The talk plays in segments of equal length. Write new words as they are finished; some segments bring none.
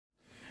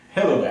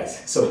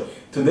guys, so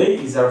today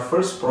is our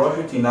first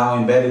project in our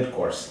embedded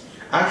course.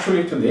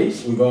 Actually today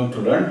we're going to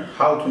learn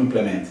how to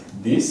implement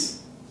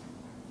this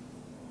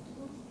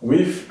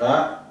with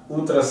a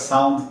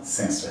ultrasound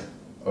sensor.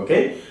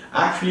 Okay,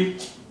 actually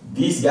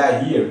this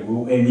guy here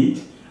will emit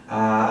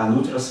an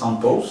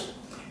ultrasound pulse,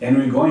 and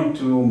we're going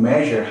to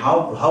measure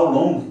how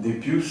long the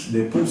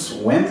pulse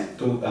went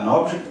to an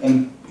object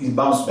and it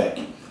bounced back.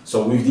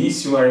 So with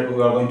this we are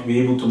going to be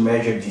able to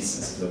measure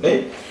distances.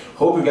 Okay,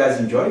 hope you guys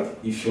enjoyed.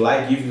 If you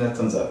like, give it a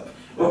thumbs up.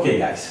 Okay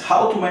guys,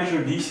 how to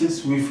measure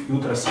distance with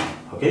ultrasound.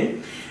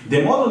 Okay,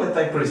 the model that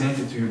I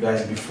presented to you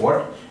guys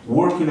before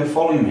works in the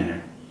following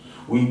manner.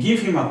 We give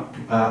him a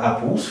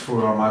pulse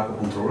through our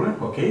microcontroller,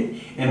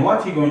 okay, and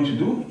what he's going to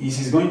do is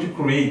he's going to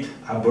create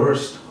a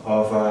burst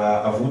of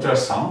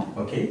ultrasound,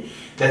 okay,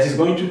 that is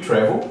going to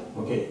travel,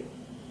 okay,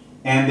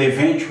 and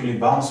eventually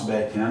bounce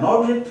back in an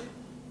object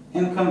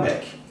and come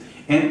back.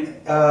 And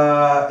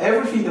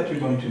everything that we're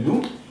going to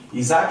do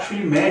is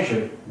actually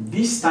measure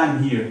this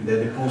time here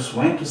that the pulse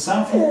went to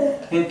something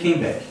and came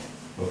back,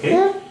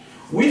 okay?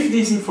 With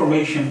this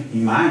information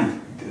in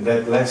mind,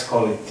 that let's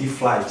call it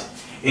T-flight,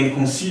 and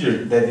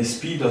consider that the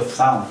speed of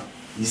sound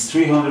is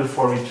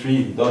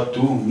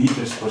 343.2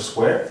 meters per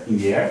square in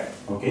the air,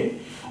 okay?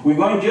 We're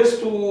going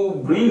just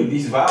to bring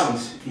these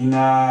values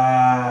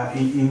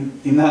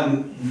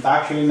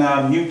actually in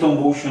a Newton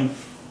motion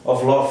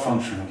of law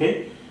function,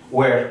 okay?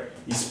 Where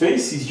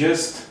space is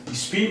just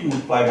speed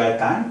multiplied by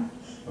time,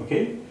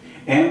 okay?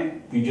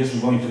 And we're just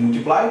going to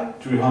multiply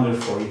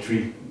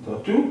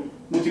 343.2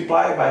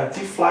 multiplied by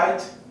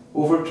T-flight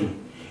over 2.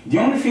 The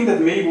only thing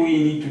that maybe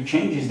we need to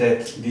change is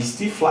that this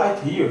T-flight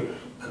here,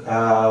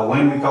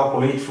 when we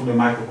calculate through the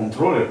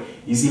microcontroller,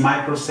 is in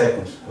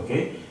microseconds,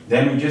 okay?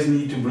 Then we just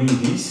need to bring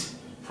this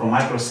from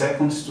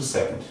microseconds to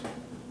seconds,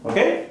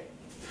 okay?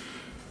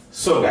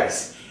 So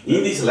guys,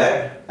 in this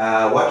lab,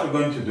 what we're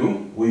going to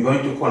do, we're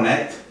going to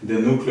connect the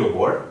Nucleo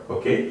board,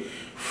 okay,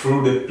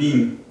 through the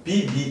pin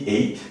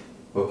PB8,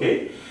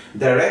 okay,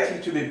 directly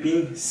to the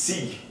pin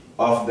SIG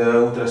of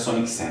the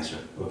ultrasonic sensor,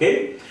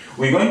 okay?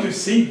 We're going to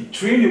see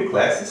 3 new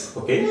classes,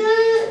 okay?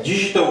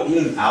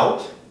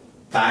 DigitalInOut,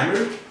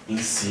 timer, and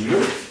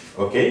serial,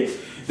 okay?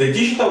 The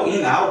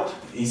DigitalInOut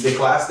is the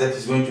class that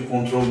is going to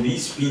control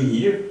this pin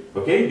here,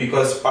 okay?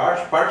 Because part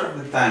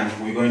of the time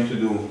we're going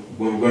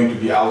to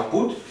be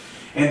output,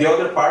 and the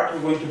other part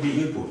we're going to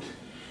be input.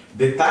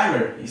 The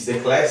timer is the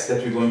class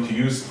that we're going to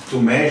use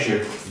to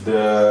measure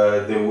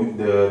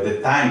the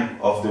time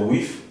of the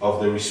width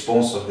of the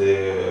response of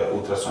the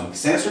ultrasonic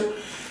sensor,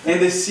 and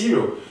the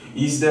serial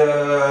is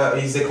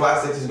the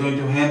class that is going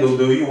to handle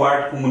the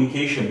UART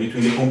communication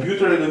between the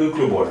computer and the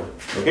Nucleo board.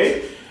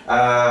 Okay,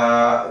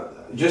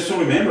 just to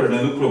remember, the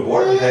Nucleo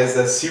board has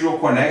a serial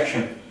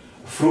connection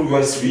through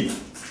USB.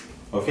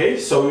 Okay,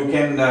 so you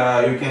can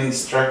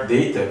extract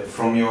data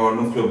from your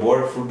Nucleo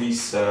board through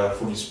this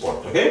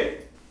port. Okay.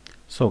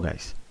 So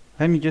guys,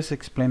 let me just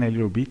explain a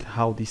little bit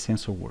how this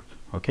sensor works.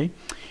 Okay,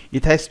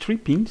 it has 3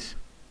 pins.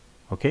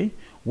 Okay,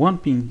 one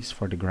pin is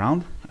for the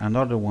ground,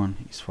 another one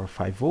is for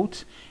 5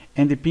 volts,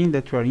 and the pin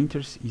that you are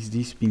interested is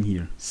this pin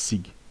here,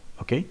 SIG.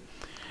 Okay,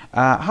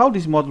 how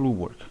this module will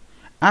work?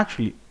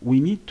 Actually, we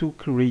need to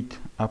create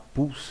a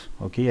pulse,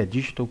 okay, a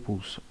digital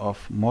pulse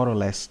of more or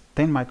less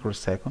 10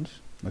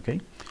 microseconds. Okay,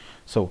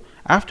 so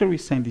after we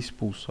send this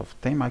pulse of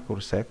 10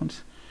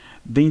 microseconds,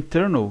 the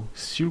internal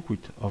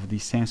circuit of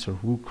this sensor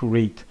will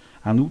create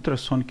an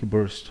ultrasonic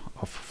burst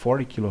of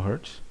 40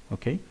 kilohertz,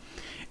 okay,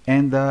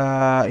 and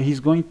he's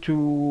going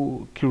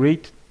to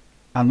create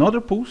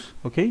another pulse,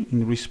 okay,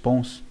 in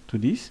response to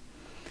this,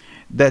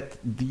 that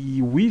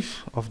the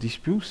width of this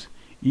pulse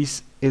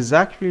is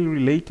exactly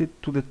related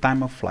to the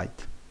time of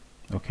flight.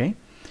 Okay,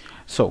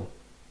 so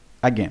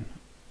again,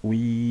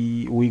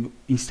 we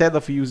instead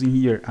of using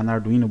here an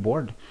Arduino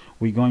board,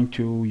 we're going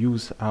to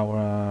use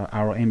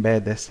our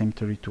embed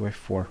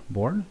SM32F4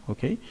 board,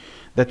 okay,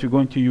 that we're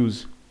going to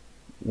use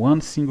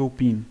one single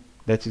pin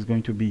that is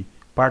going to be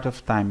part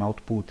of time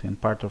output and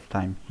part of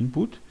time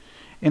input.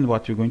 And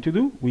what we're going to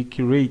do, we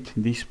create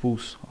this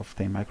pulse of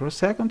 10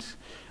 microseconds,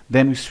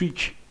 then we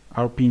switch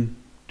our pin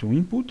to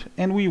input,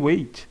 and we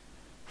wait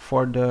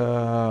for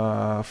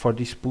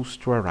this pulse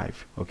to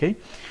arrive. Okay,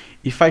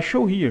 if I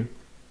show here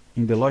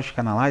in the logic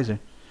analyzer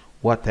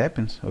what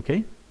happens,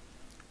 okay,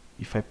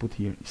 if I put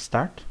here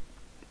start,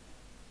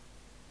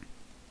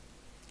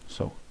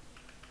 so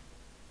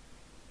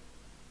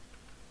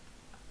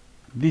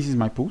this is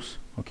my pulse,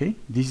 okay,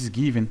 this is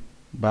given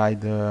by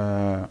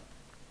the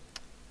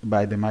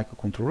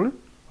microcontroller,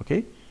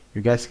 okay,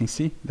 you guys can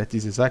see that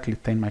is exactly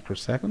 10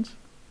 microseconds,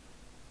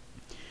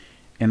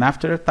 and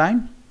after a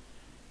time,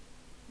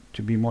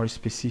 to be more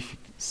specific,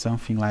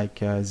 something like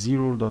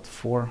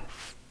 0.45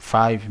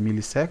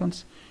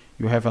 milliseconds,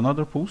 you have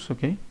another pulse,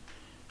 okay,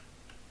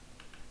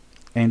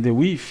 and the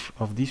width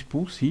of this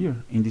pulse here,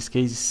 in this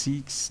case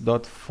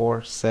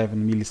 6.47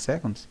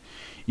 milliseconds,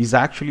 is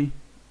actually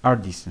our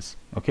distance.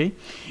 Okay,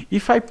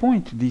 if I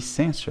point this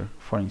sensor,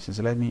 for instance,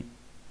 let me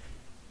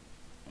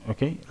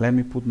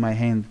put my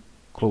hand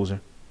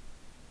closer.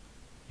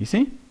 You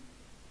see,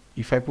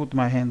 if I put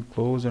my hand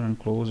closer and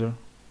closer,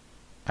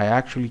 I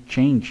actually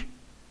change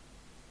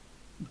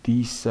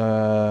this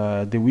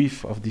the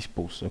width of this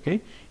pulse.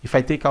 Okay, if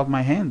I take out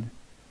my hand,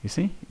 you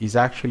see, it's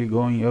actually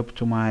going up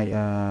to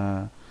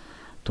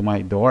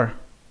my door.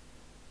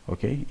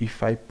 Okay,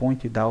 if I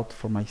point it out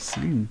for my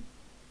ceiling,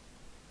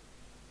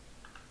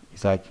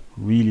 it's like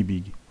really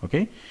big.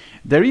 Okay,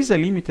 there is a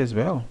limit as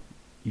well.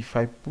 If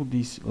I put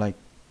this like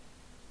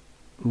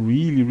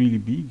really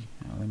big,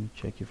 let me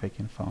check if I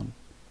can find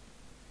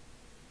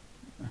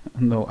it.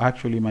 No,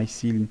 actually my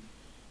ceiling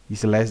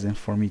is less than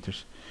 4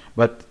 meters,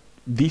 but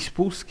this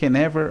pulse can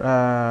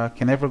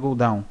never go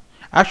down.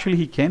 Actually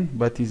he can,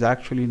 but it's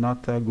actually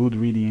not a good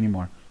reading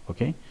anymore.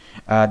 Okay,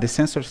 the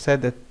sensor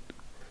said that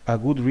a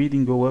good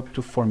reading go up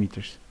to 4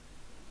 meters.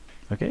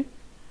 Okay,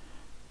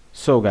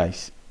 so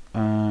guys,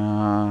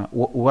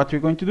 what we're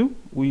going to do,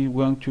 we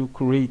want to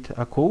create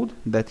a code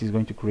that is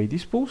going to create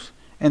this pulse,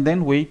 and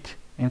then wait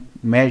and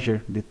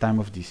measure the time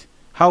of this.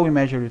 How we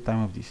measure the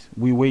time of this?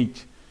 We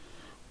wait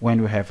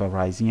when we have a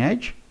rising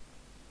edge,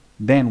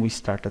 then we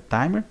start a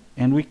timer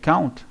and we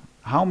count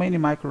how many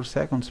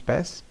microseconds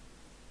pass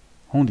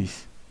on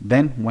this.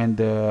 Then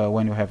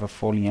when you have a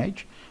falling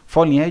edge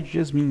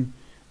just means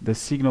the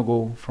signal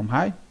go from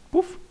high,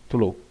 poof, to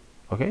low.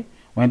 Okay,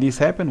 when this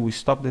happens, we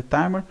stop the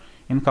timer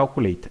and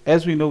calculate.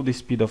 As we know the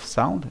speed of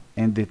sound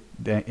and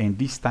and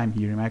this time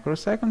here in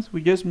microseconds,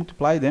 we just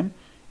multiply them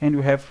and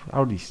we have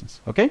our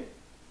distance. Okay,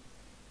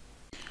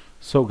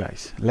 so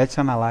guys, let's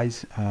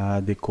analyze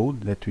the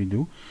code that we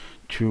do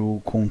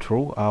to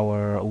control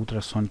our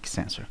ultrasonic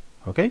sensor.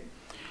 Okay,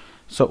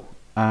 so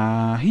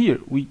here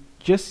we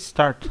just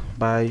start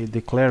by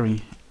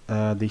declaring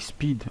the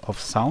speed of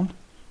sound,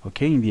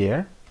 okay, in the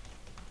air.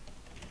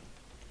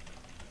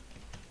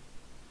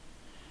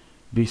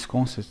 This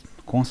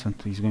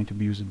constant is going to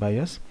be used by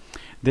us.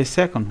 The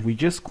second, we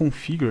just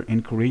configure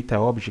and create an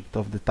object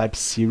of the type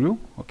serial.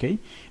 Okay,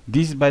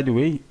 this, by the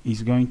way,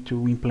 is going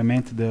to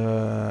implement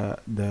the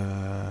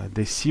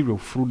serial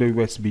through the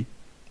USB.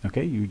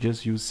 Okay, you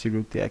just use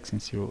serial TX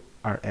and serial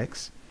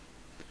RX.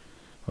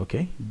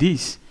 Okay,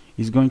 this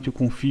is going to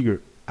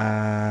configure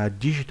a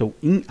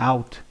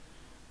DigitalInOut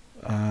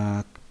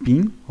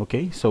pin.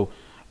 Okay, so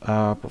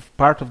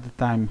part of the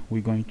time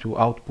we're going to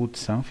output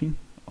something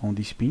on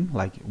this pin,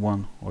 like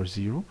 1 or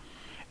 0,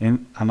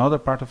 and another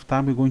part of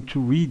time we're going to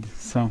read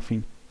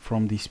something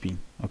from this pin.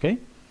 Okay,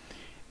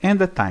 and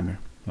the timer.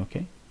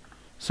 Okay,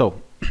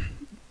 so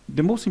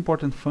the most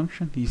important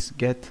function is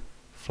get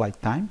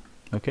flight time.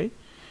 Okay,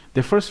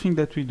 the first thing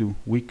that we do,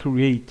 we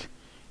create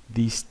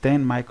this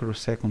 10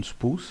 microseconds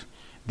pulse.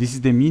 This is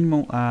the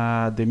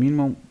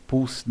minimum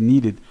pulse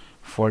needed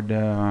for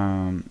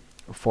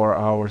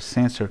our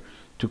sensor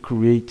to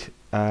create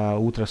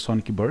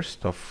ultrasonic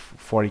burst of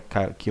 40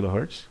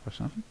 kilohertz or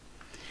something.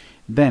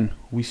 Then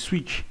we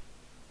switch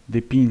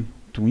the pin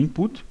to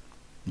input.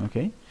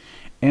 Okay,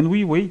 and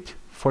we wait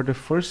for the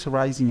first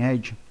rising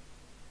edge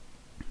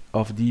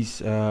of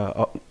this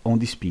on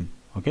this pin.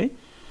 Okay,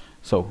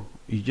 so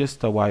it's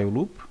just a while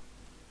loop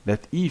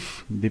that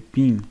if the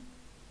pin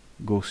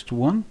goes to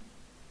 1,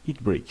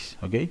 it breaks.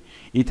 Okay,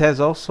 it has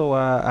also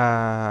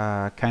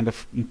a kind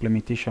of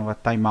implementation of a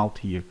timeout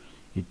here.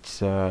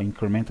 It's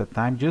incremental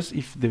time. Just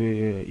if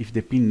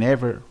the pin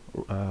never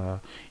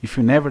if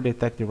you never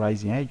detect the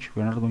rising edge,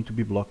 we're not going to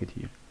be blocked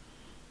here.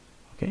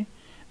 Okay,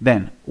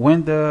 then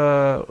when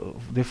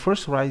the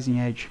first rising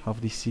edge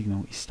of the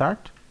signal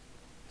start,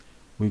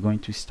 we're going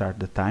to start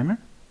the timer.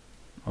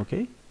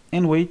 Okay,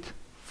 and wait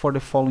for the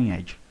following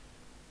edge.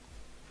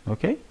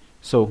 Okay,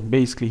 so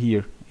basically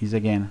here is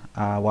again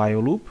a while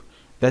loop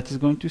that is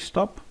going to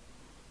stop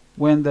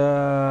when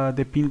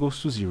the pin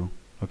goes to 0.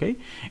 Okay,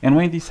 and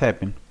when this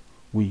happens,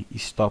 we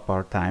stop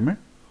our timer,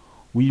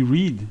 we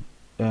read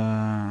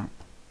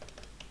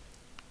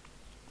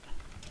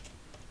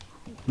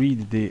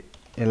the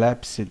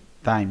elapsed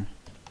time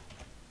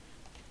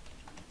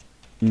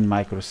in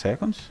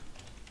microseconds,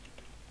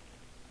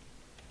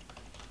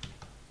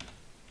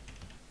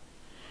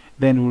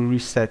 then we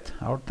reset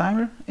our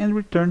timer and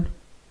return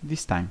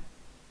this time.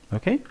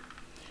 Okay,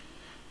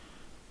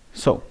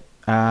 so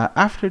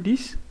after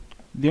this,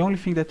 the only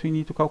thing that we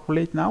need to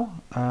calculate now,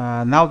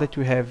 now that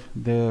we have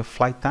the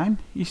flight time,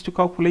 is to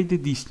calculate the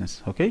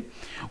distance. Okay,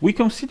 we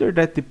consider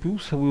that the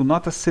pulse will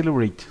not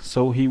accelerate,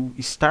 so he will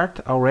start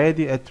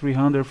already at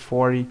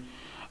 340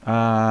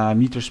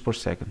 meters per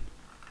second.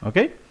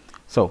 Okay,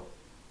 so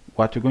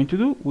what we're going to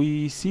do,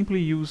 we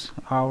simply use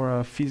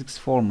our physics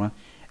formula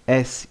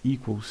S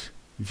equals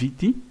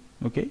Vt.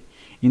 Okay,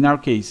 in our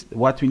case,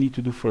 what we need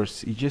to do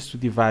first is just to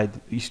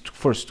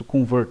first to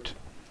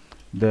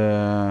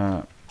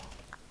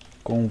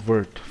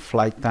convert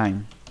flight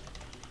time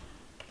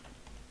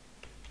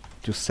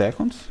to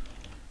seconds.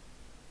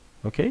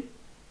 Okay,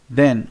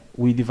 then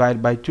we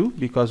divide by 2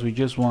 because we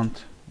just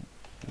want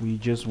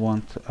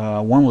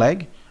one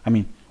leg. I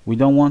mean, we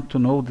don't want to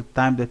know the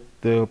time that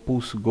the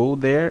pulse go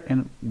there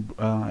and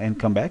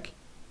come back.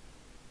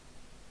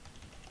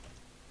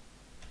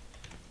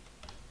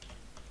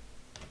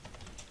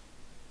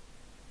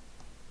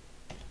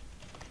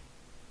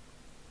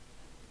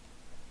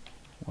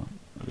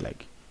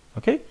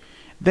 okay?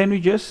 Then we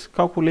just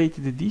calculate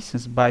the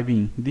distance by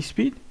being the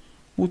speed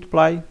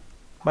multiplied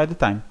by the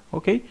time,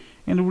 okay?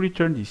 And we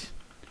return this.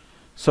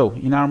 So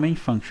in our main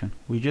function,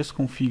 we just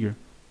configure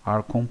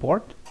our COM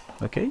port,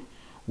 okay?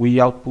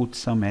 We output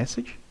some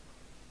message,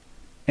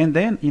 and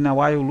then in a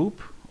while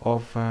loop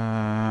of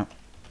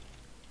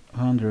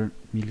 100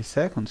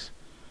 milliseconds,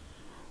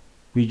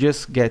 we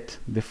just get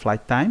the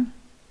flight time.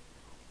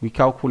 We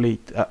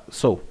calculate,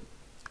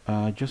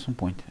 just one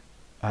point.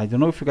 I don't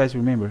know if you guys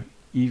remember,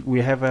 if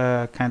we have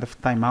a kind of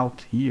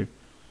timeout here,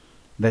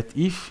 that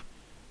if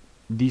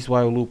this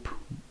while loop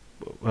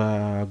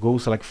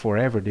goes like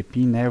forever, the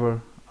pin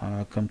never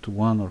come to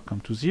 1 or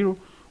come to 0,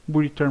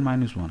 we return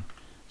 -1.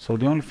 So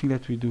the only thing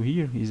that we do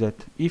here is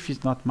that if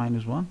it's not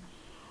 -1,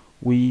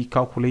 we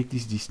calculate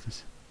this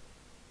distance.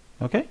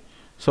 Okay?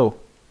 So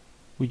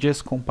we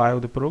just compile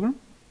the program.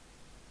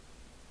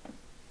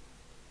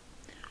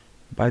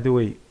 By the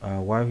way,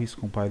 while he's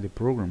compiling the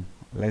program,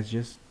 let's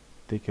just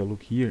take a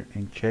look here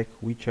and check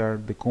which are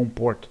the COM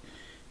port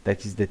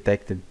that is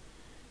detected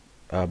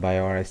by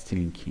our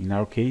ST-Link. In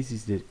our case,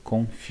 it's the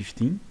COM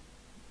 15.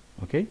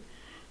 Okay,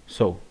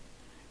 so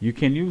you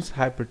can use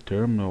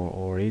Hyperterminal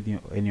or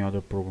any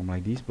other program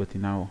like this, but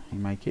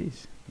in my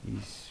case,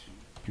 is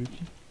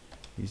Qt,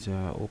 is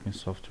a open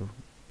software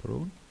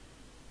program.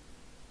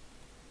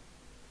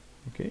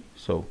 Okay,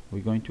 so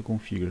we're going to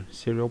configure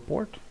serial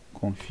port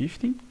COM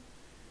 15.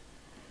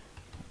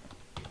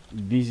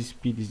 This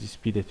speed is the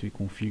speed that we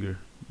configure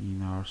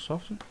in our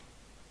software.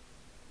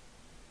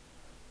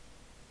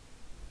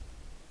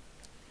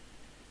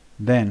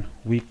 Then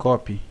we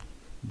copy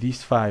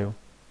this file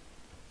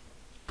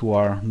to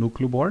our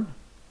Nucleo board,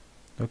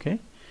 okay?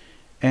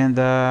 And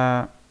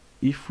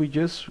if we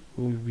just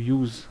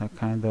use a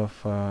kind of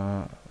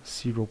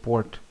serial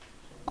port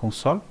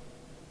console,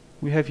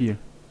 we have here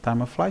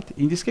time of flight.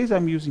 In this case,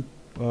 I'm using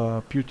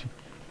Qt,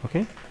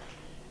 okay?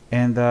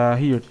 And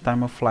here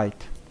time of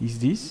flight is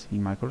this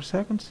in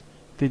microseconds.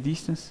 The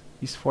distance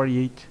is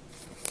 48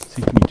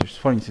 centimeters.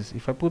 For instance,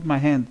 if I put my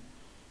hand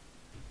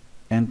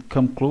and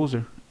come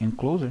closer and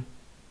closer,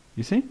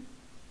 you see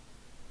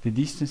the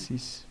distance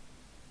is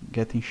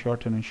getting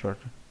shorter and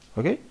shorter,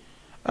 okay?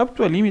 Up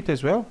to a limit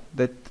as well,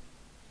 that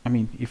I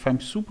mean, if I'm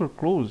super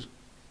close,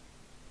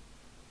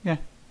 yeah,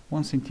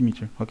 1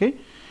 centimeter, okay?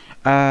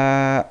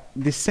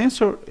 The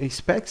sensor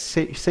specs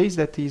says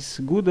that is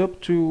good up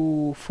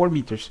to 4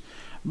 meters,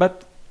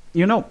 but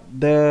you know,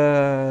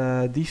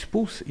 this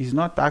pulse is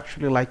not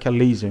actually like a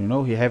laser, you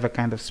know, you have a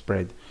kind of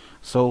spread.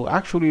 So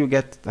actually you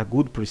get a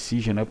good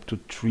precision up to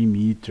 3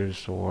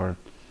 meters or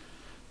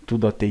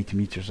 2.8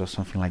 meters or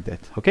something like that,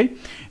 okay?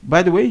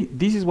 By the way,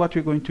 this is what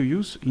we're going to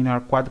use in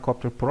our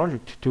quadcopter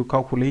project to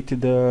calculate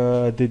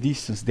the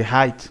distance, the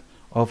height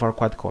of our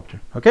quadcopter,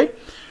 okay?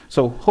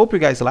 So hope you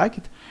guys like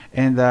it,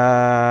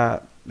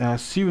 and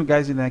see you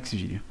guys in the next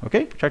video,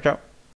 okay? Ciao, ciao.